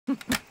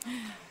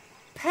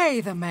Pay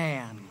the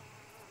man.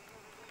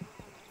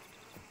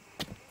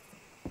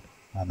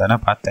 adana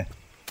paathen.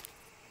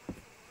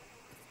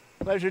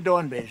 Pleasure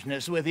doing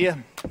business with you.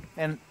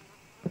 And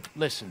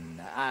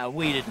listen,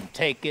 we didn't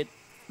take it.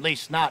 At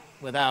least not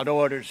without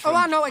orders from... Oh,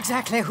 I know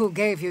exactly who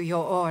gave you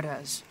your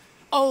orders.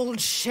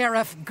 Old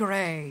Sheriff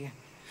Gray.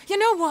 You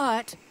know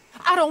what?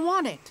 I don't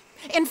want it.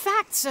 In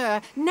fact,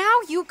 sir, now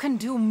you can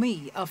do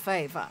me a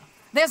favor.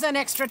 There's an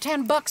extra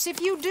 $10 if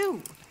you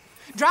do.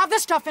 Drive the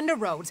stuff into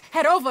Rhodes,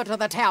 head over to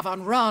the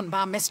tavern run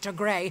by Mr.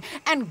 Gray,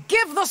 and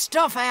give the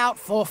stuff out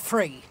for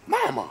free.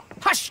 Mama!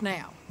 Hush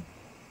now.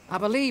 I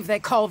believe they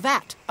call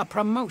that a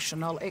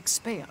promotional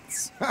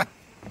expense.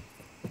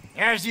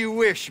 As you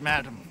wish,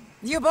 madam.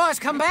 You boys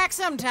come back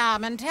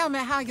sometime and tell me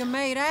how you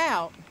made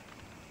out.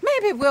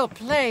 Maybe we'll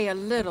play a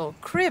little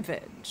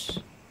cribbage.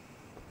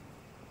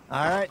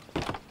 All right.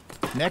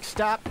 Next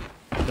stop,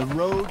 the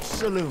Rhodes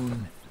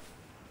Saloon.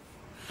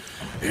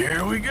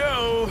 Here we go.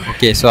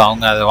 Okay, so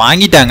அவங்க அதை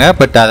வாங்கிட்டாங்க,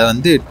 but அதை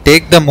வந்து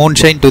take the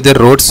moonshine to the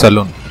road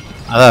salon.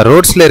 அதான்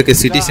ரோட்ஸ்ல இருக்க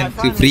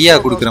சிட்டிசனுக்கு ஃப்ரீயா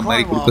கொடுக்குற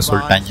மாதிரி கொடுக்க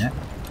சொல்லிட்டாங்க.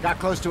 Got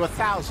close to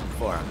 1,000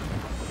 for them.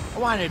 I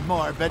wanted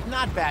more, but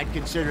not bad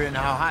considering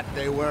how hot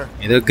they were.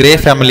 ஏதோ கிரே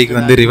ஃபேமிலிக்கு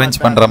வந்து ரிவெஞ்ச்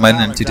பண்ற மாதிரி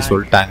நினைச்சிட்டு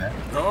சொல்லிட்டாங்க.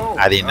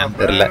 அது என்னன்னு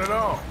தெரியல.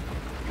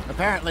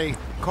 Apparently,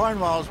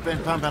 Cornwall's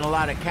been pumping a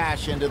lot of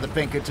cash into the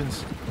Pinkertons.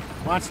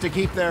 Wants to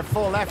keep their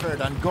full effort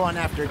on going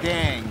after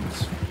gangs.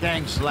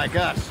 Gangs like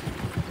us.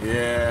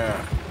 Yeah,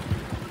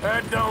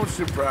 that don't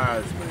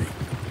surprise me.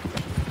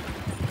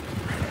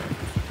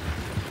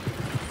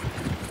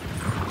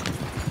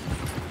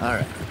 All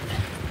right.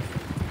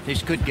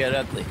 This could get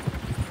ugly.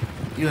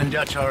 You and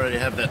Dutch already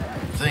have that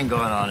thing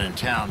going on in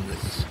town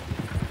with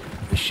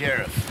the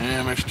sheriff.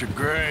 Yeah, Mr.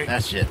 Gray.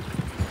 That's it.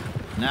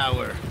 Now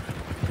we're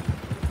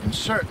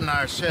inserting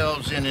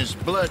ourselves in his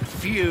blood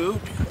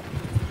feud.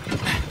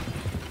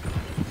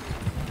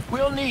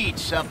 We'll need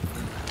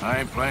something. I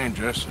ain't playing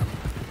dress-up.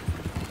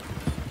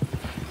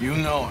 You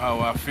know how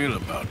I feel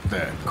about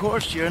that. Of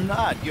course you're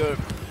not. You're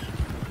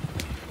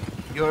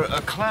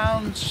a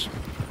clown's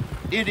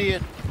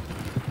idiot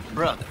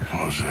brother.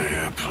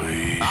 Hosea,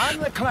 please. I'm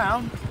the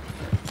clown.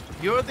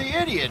 You're the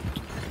idiot.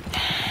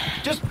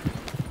 Just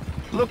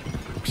look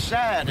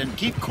sad and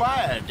keep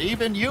quiet.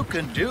 Even you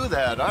can do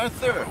that,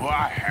 Arthur. Oh,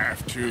 I have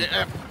to.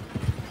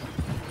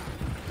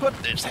 Put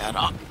this hat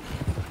on.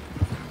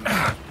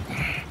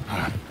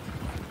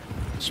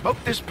 Smoke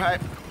this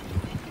pipe.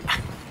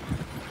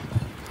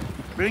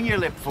 Bring your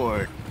lip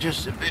forward.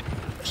 Just a bit.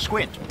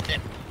 Squint.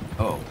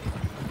 Oh,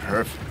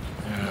 perfect.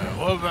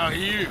 What about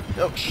you?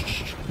 Oh,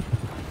 shh.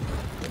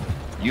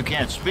 You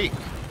can't speak.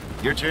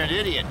 You're turned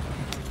idiot.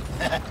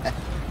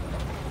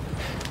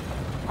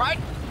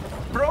 Right?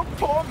 Broke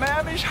poor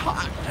Mammy's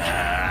heart.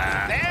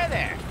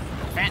 There.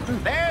 Fenton,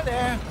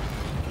 there.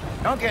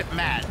 Don't get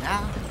mad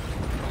now.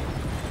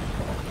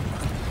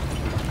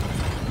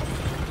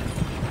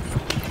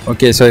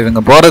 Okay, so இவங்க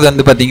போகிறது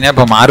வந்து பார்த்தீங்கன்னா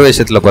இப்போ மாறு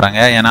வேஷத்தில் போகிறாங்க.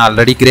 ஏன்னா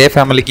already grey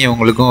ஃபேமிலிக்கும்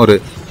இவங்களுக்கும் ஒரு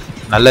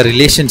நல்ல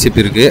ரிலேஷன்ஷிப்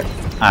இருக்குது.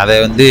 அதை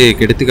வந்து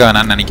கெடுத்துக்க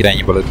வேணான்னு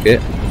நினைக்கிறாங்க போல இருக்கு.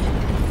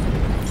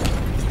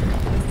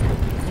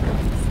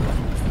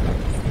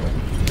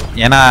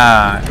 ஏன்னா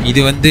இது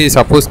வந்து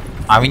சப்போஸ்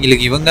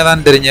அவங்களுக்கு இவங்க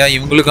தான் தெரிஞ்சால்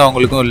இவங்களுக்கும்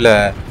அவங்களுக்கும் உள்ள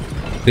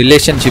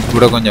ரிலேஷன்ஷிப்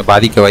கூட கொஞ்சம்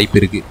பாதிக்க வாய்ப்பு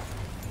இருக்குது.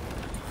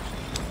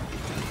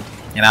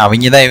 ஏன்னா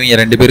அவங்க தான் இவங்க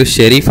 2 பேரும்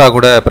ஷெரீஃபாக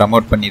கூட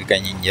ப்ரமோட்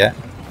பண்ணியிருக்காங்க இங்கே.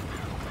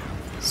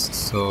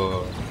 ஸோ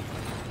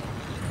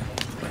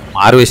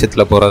மாறு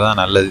விஷயத்தில் போகிறது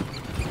தான் நல்லது.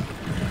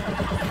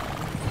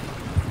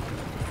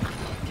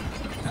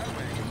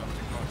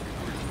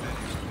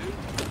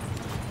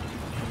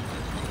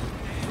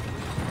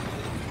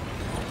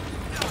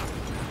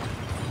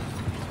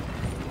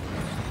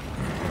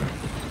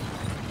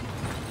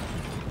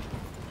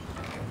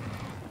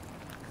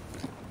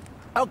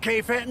 Okay,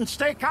 Fenton,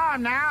 stay calm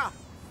now.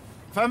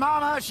 For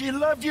Mama, she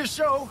loved you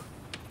so.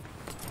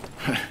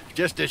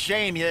 Just a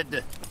shame you had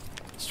to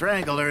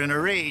strangle her in a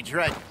rage,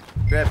 right?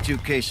 Grab 2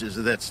 cases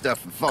of that stuff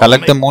and follow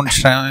Collect me. the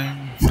moonshine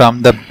from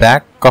the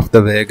back of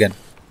the wagon.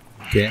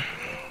 Okay.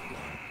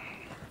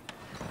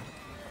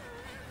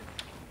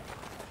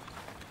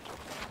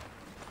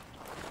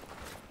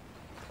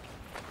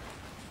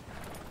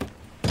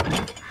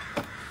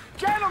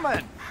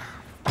 Gentlemen!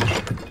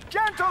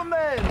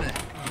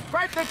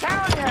 Quite the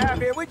town you have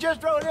here. We just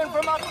rode in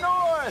from up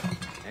north.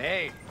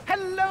 Hey.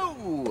 Hello.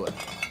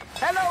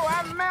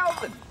 I'm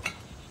Melvin.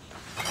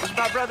 This is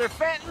my brother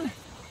Fenton.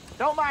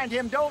 Don't mind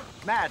him. Don't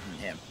madden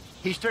him.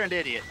 He's turned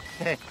idiot.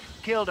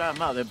 Killed our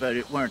mother, but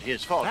it weren't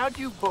his fault. How'd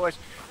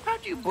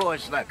you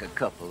boys like a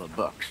couple of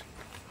bucks?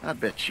 I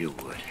bet you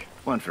would.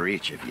 One for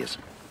each of you.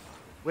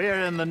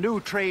 We're in the new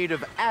trade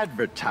of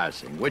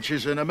advertising, which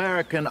is an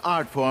American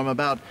art form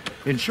about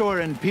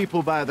ensuring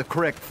people buy the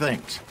correct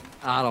things.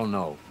 I don't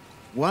know.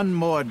 $1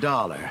 more.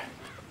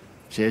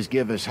 Says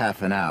give us half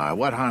an hour.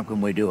 What harm can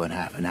we do in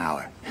half an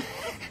hour?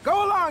 Go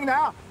along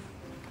now.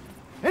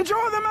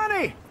 Enjoy the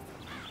money.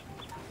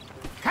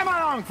 Come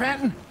along,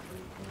 Fenton.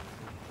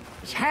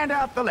 Let's hand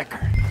out the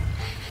liquor.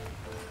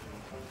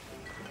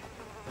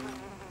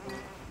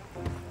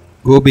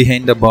 Go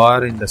behind the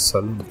bar in the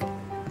saloon.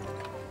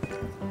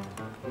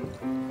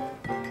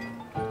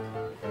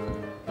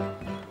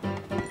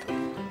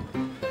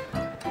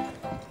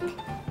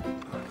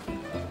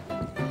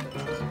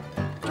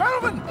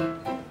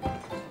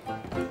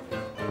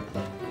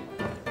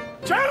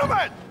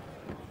 Gentlemen!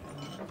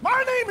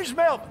 My name is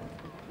Melvin.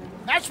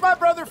 That's my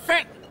brother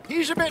Fenton.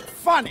 He's a bit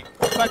funny,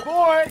 but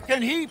boy,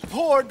 can he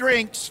pour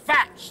drinks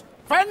fast.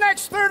 For the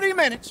next 30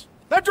 minutes,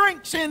 the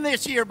drinks in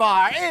this here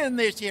bar, in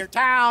this here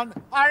town,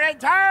 are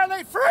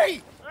entirely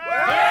free.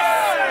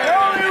 The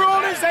only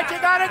rule is that you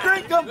gotta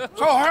drink them,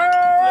 so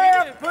hurry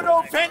up, put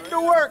old Fenton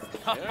to work.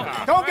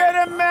 Don't get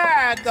him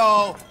mad,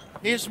 though.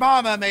 His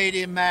mama made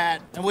him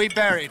mad, and we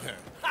buried her.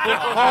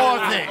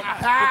 Poor thing.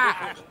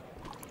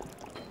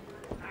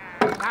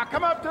 Now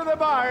come up to the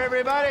bar,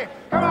 everybody.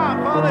 Come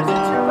on, fellas, it's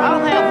your I'll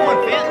have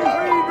one, Fenton.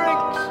 Free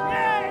drinks.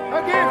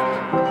 A gift.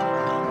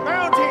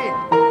 Bounty.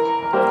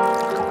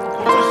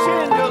 It's a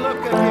sin to look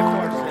a gift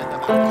horse in the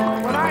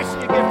mouth. When I see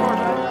a gift horse,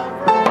 I love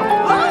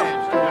her.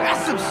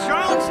 That's some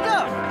strong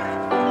stuff.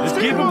 Let's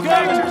keep them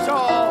going.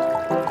 All.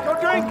 Go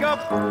drink up.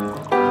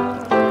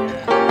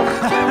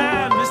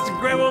 Mr.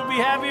 Gray won't be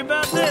happy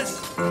about this.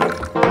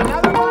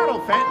 Another bottle,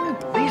 Fenton.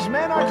 These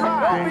men are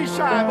dry. Don't be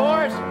shy,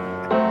 boys.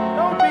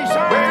 Don't be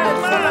shy. Where's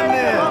It's mine, the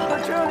then?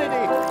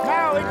 opportunity.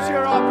 Now it's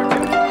your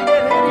opportunity to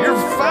get in. You're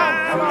a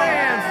fine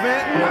man,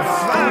 Fenton. A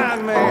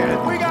fine man.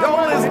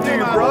 Don't listen to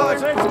your brother.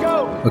 Let's go.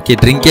 Okay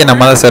ட்ரிங்கே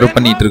நம்ம தான் serve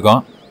பண்ணிட்டு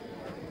இருக்கோம்.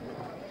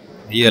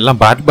 ஐயோ எல்லாம்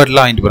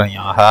பாட்லாம் வாங்கிட்டு போகிறாங்க.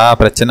 ஆஹா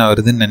பிரச்சனை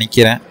வருதுன்னு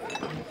நினைக்கிறேன்.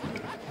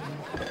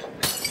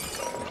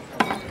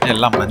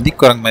 எல்லாம் மந்தி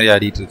குரங்கு மாதிரி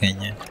ஆடிட்டு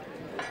இருக்காங்க.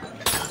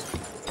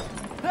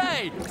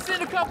 Hey,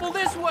 send a couple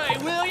this way,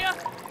 will ya?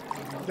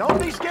 Don't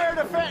be scared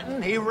of Fenton.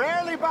 He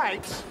rarely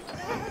bites.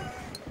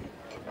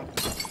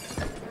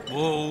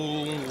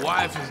 Oh,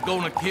 wife is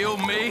gonna kill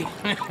me.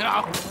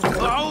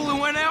 I only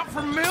went out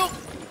for milk.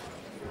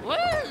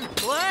 Well,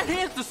 that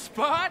hit the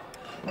spot.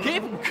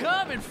 Keep 'em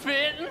coming,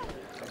 Fenton.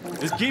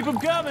 Just keep them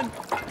coming.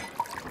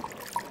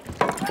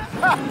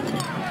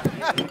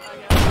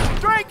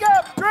 Drink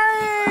up,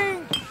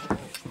 drink!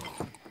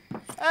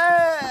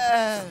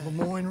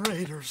 Lemoyne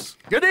Raiders.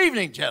 Good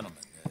evening, gentlemen.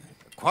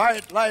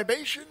 Quiet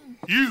libation?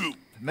 You.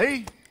 Me?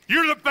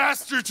 You're the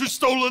bastards who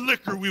stole the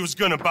liquor we was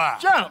gonna buy.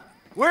 Gentlemen,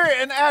 we're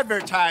in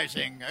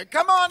advertising.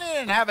 Come on in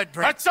and have a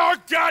drink. That's our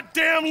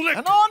goddamn An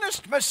liquor.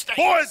 honest mistake.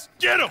 Boys,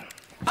 get him!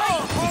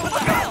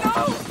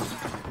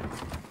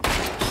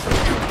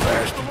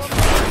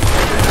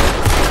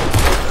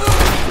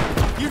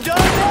 You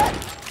done that?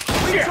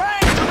 We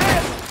drank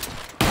this.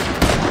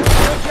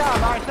 Good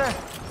job, Arthur.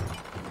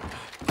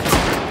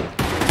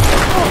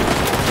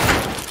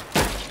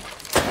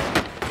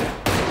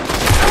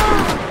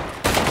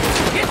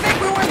 You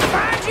think we wouldn't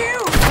find you?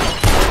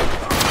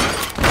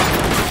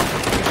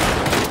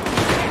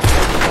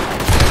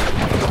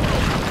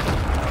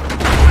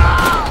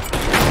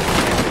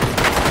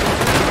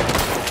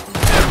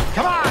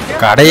 Come on, get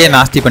கடையே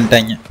நாஸ்தி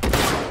பண்ணிட்டாங்க.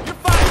 You're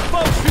fighting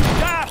folks who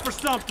die for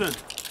something.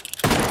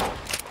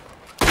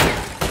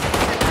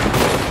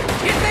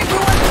 You think we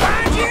wouldn't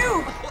find you?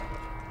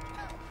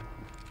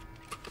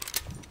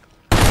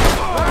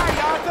 all right,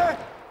 Arthur.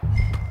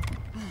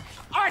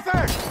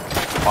 Arthur!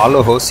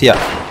 Follow Hosea.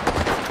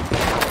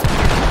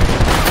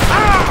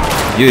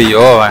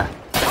 ஐயோ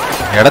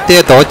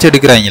இடத்தையே துவைச்சு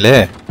எடுக்கிறாங்களே.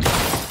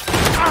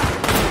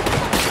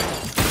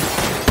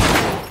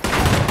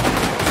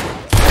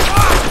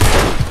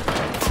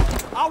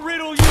 I'll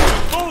riddle you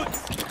with bullets.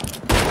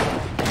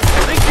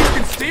 Think you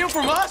can steal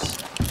from us?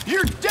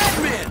 You're dead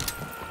men.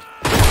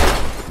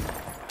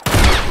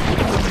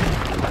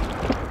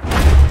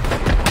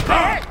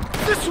 Hey,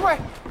 this way.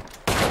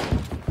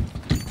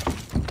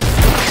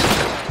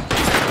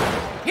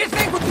 You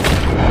think we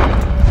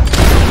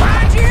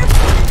find you?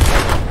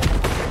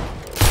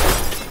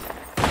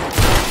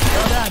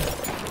 Well done.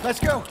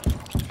 Let's go.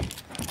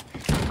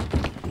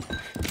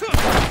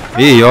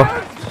 ஐயோ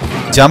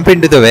jump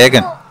into the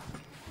wagon.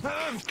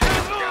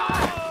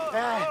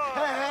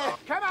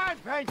 Come on,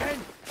 Peyton.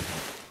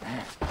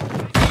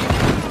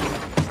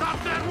 Stop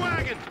that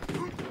wagon!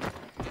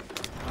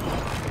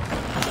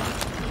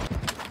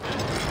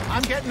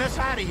 I'm getting us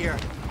out of here.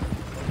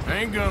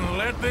 Ain't gonna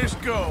let this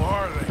go,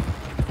 are they?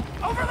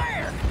 Over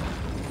there!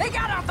 They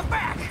got out the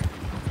back!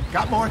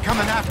 Got more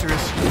coming after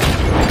us.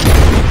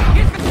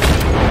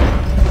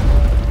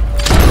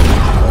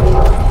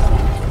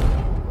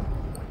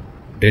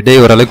 டெட்டை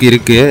ஓரளவுக்கு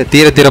இருக்கு.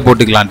 தீர தீர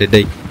போட்டுக்கலாம்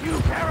டெட்டை. You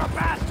pair of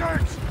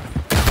bastards!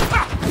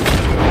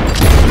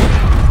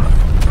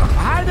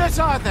 Behind us,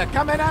 Arthur,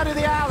 coming out of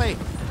the alley.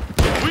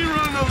 We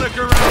run the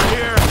liquor around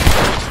here.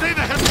 Stay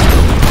the hell.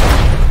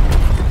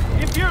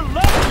 If you're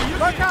lucky, you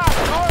Look out!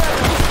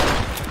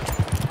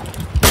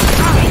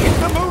 It's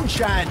the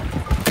moonshine.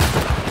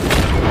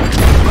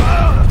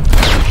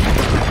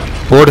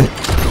 போடு.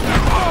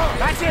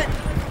 That's it.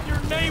 get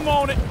your name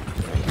on it.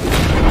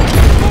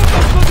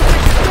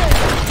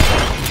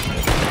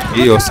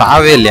 ஐயோ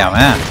சாவே இல்லையா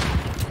அவன்.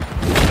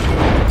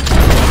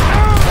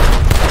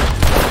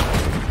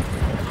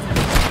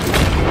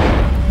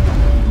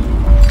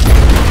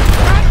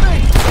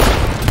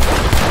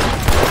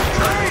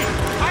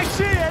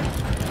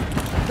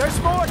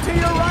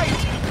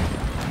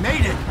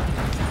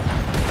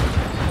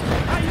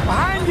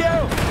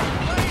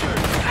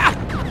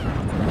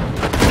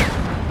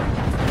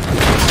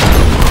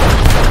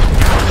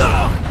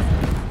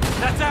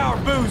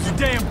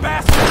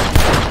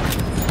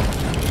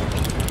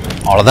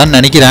 அவ்வளோதான்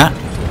நினைக்கிறேன்.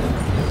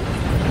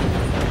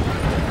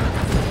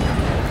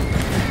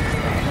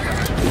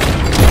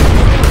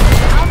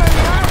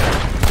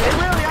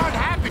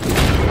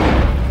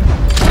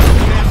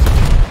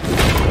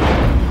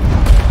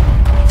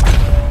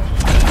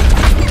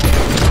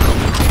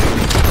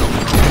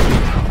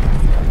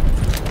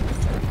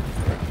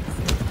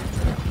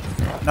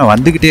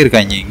 வந்துகிட்டே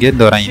இருக்காங்க, இங்க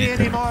இருந்து வராங்க.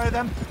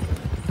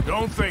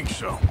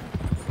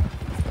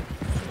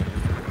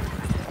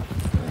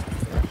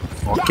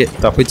 ஓகே,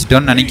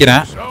 தப்பிச்சிட்டோன்னு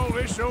நினைக்கிறேன்.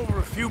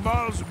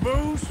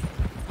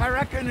 I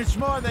reckon it's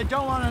more they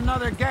don't want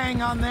another gang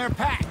on their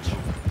patch.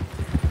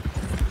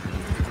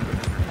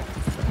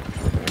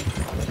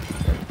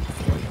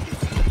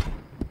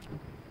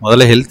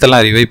 முதல்ல ஹெல்த்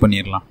எல்லாம் ரிவைவ்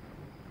பண்ணிரலாம்.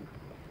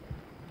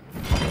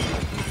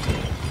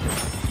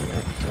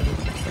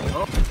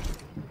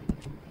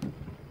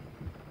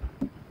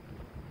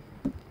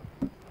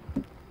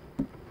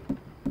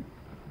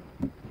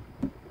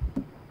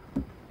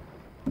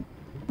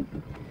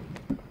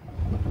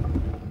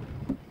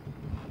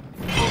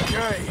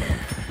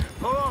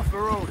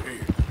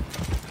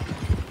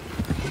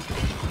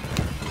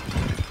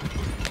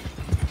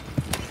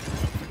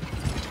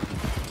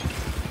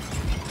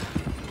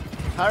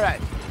 All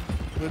right,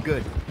 we're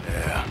good.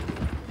 Yeah.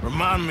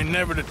 Remind me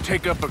never to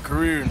take up a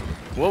career in,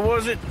 what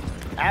was it?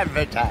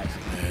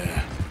 Advertising.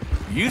 Yeah.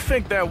 You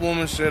think that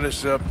woman set us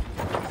up?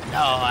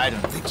 No, I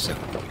don't think so.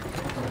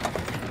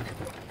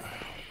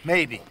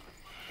 Maybe.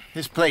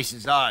 This place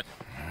is odd.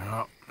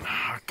 Well,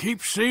 I keep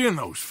seeing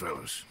those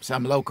fellas.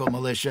 Some local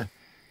militia.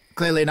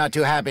 Clearly not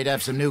too happy to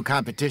have some new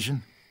competition.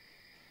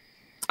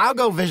 I'll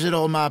go visit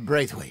old Ma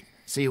Braithwaite,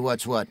 see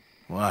what's what.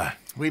 Why?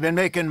 We've been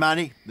making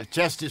money. The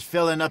chest is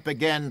filling up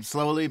again,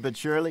 slowly but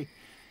surely.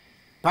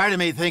 Part of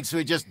me thinks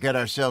we just get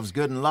ourselves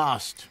good and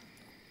lost.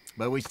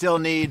 But we still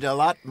need a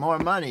lot more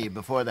money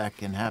before that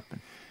can happen.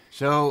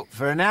 So,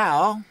 for now,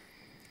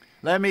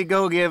 let me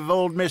go give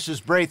old Mrs.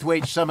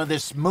 Braithwaite some of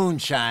this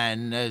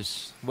moonshine as,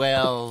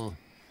 well,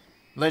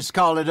 let's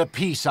call it a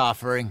peace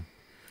offering.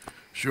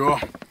 Sure.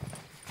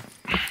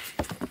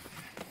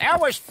 That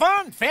was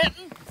fun,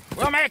 Fenton.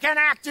 We'll make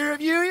an actor of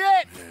you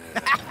yet.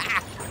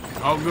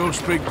 I'll go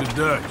speak to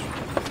Dutch.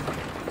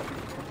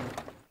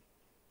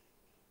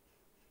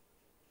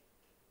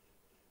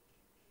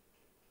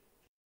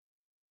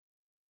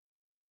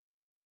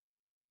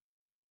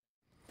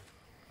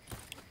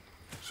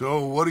 So,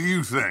 what do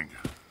you think?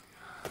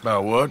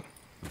 About what?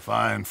 The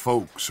fine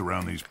folks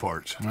around these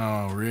parts.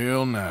 Oh,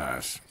 real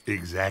nice.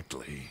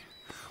 Exactly.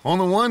 On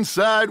the one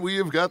side, we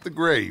have got the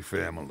Gray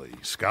family.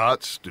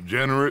 Scots,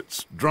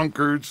 degenerates,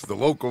 drunkards, the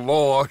local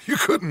law. You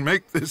couldn't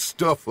make this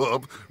stuff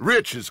up.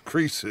 Rich as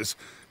Croesus.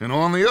 And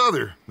on the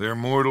other, their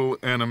mortal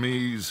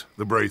enemies,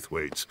 the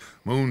Braithwaites.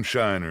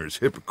 Moonshiners,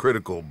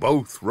 hypocritical,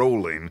 both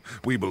rolling,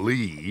 we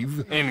believe,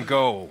 In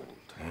gold.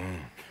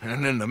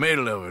 And in the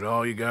middle of it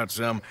all, you got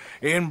some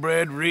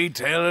inbred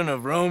retelling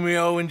of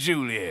Romeo and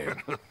Juliet.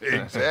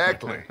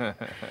 Exactly.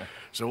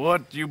 So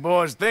what you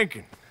boys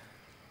thinking?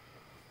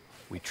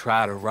 We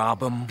try to rob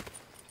them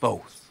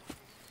both.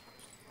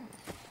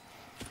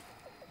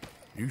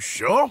 You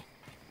sure?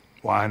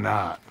 Why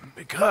not?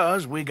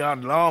 Because we got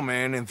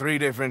lawmen in 3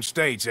 different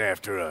states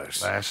after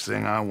us. Last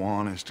thing I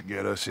want is to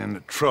get us into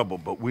trouble,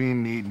 but we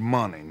need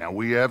money. Now,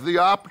 we have the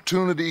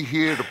opportunity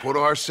here to put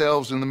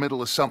ourselves in the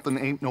middle of something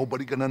ain't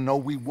nobody gonna know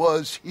we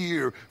was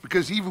here,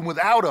 because even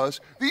without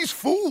us, these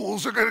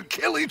fools are gonna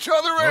kill each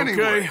other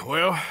anyway. Okay,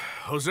 well,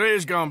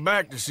 Hosea's gone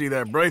back to see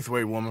that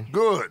Braithwaite woman.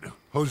 Good.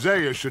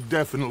 Hosea should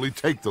definitely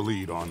take the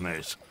lead on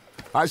this.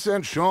 I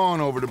sent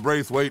Sean over to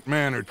Braithwaite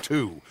Manor,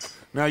 too.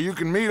 Now, you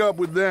can meet up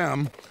with them,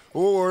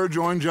 or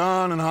join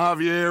John and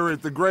Javier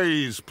at the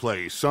Gray's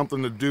place.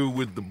 Something to do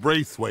with the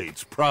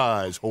Braithwaite's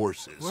prize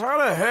horses. Well, how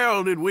the hell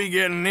did we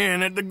get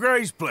in at the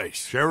Gray's place?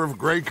 Sheriff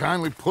Gray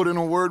kindly put in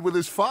a word with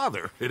his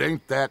father. It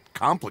ain't that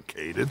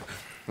complicated.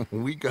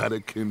 We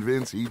gotta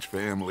convince each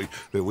family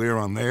that we're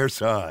on their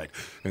side,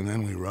 and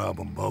then we rob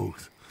them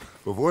both.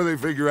 Before they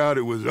figure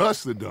out it was us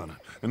that done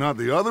it, and not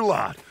the other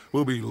lot,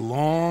 we'll be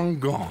long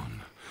gone.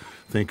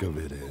 Think of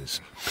it as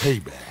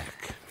payback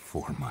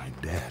for my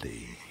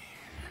daddy.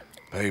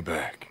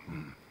 Payback.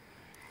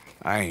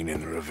 I ain't in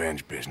the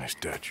revenge business,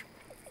 Dutch.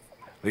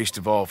 Least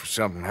of all for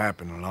something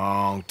happened a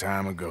long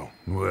time ago.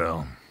 Well,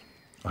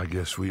 I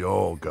guess we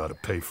all gotta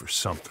pay for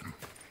something.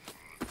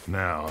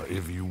 Now,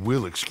 if you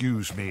will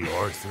excuse me,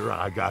 Arthur,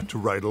 I got to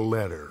write a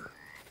letter.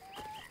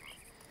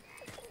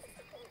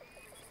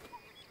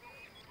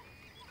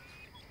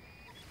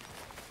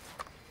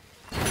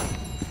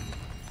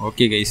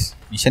 Okay guys,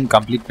 mission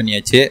complete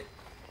பண்ணியாச்சு.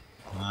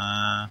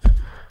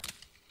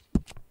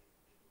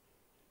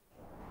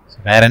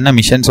 வேறு என்ன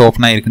missions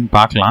open ஆகிருக்குன்னு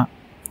பார்க்கலாம்.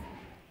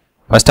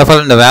 First of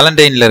all இந்த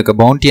வேலண்டைனில் இருக்க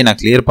பவுண்டியை நான்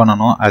clear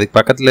பண்ணணும். அதுக்கு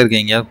பக்கத்தில்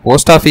இருக்க எங்கேயாவது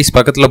போஸ்ட் ஆஃபீஸ்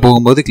பக்கத்தில்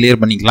போகும்போது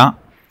கிளியர் பண்ணிக்கலாம்.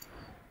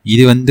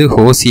 இது வந்து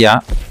Hosea.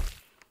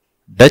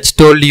 Touch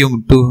told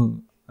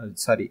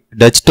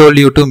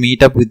you to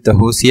meet up with the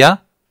Hosea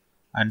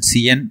and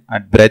CN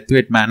at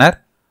பிரெத்வேட் manor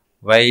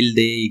while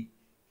they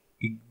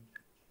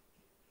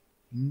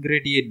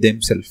ingratiate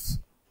themselves.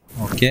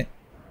 Okay,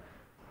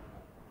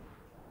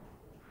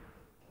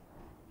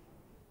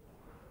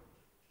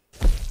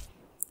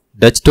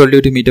 Dutch told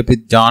you to meet up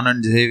with John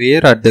and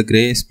Xavier at the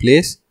Gray's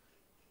place.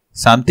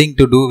 Something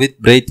to do with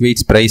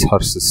Braithwaite's prize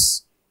horses.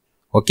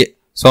 Okay,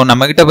 so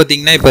நம்மக்கிட்ட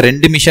பார்த்தீங்கன்னா இப்போ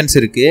 2 missions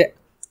இருக்குது.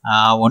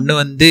 ஒன்று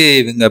வந்து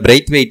இவங்க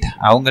Braithwaite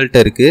அவங்கள்ட்ட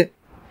இருக்குது.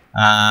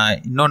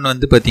 இன்னொன்று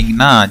வந்து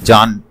பார்த்தீங்கன்னா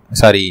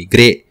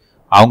கிரே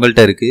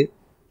அவங்கள்ட்ட இருக்குது.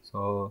 ஸோ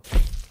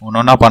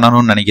ஒன்றா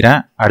பண்ணணும்னு நினைக்கிறேன்.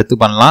 அடுத்து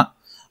பண்ணலாம்.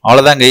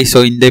 அவ்வளோதான் கைஸ்.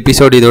 ஸோ இந்த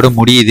எபிசோடு இதோட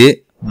முடியுது.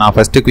 நான்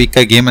ஃபஸ்ட்டு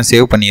குயிக்காக கேமை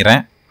சேவ்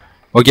பண்ணிடுறேன்.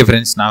 ஓகே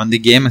ஃப்ரெண்ட்ஸ், நான் வந்து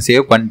கேமை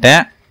சேவ்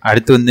பண்ணிட்டேன்.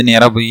 அடுத்து வந்து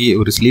நேராக போய்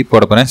ஒரு ஸ்லீப்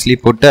போட போகிறேன்.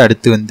 ஸ்லீப் போட்டு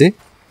அடுத்து வந்து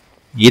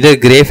இது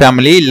கிரே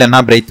ஃபேமிலி இல்லைன்னா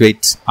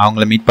Braithwaites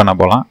அவங்கள மீட் பண்ண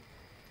போகலாம்.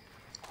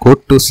 Go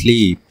to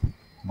sleep.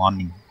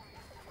 Morning.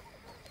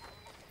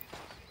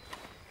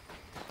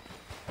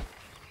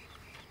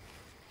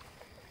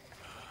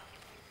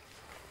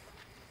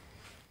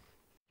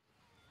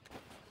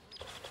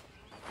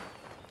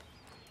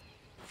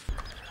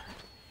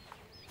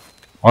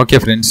 Okay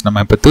friends,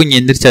 நம்ம இப்போ தூங்கி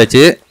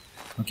எந்திரிச்சாச்சு.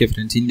 ஓகே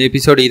ஃப்ரெண்ட்ஸ், இந்த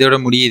எபிசோடு இதோட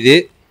முடியுது.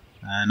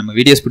 நம்ம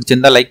வீடியோஸ்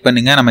பிடிச்சிருந்தா லைக்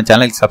பண்ணுங்கள், நம்ம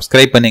சேனலுக்கு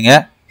சப்ஸ்கிரைப்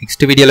பண்ணுங்கள்.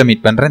 நெக்ஸ்ட் வீடியோவில்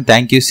மீட் பண்ணுறேன்.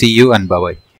 Thank you, see you and bye bye.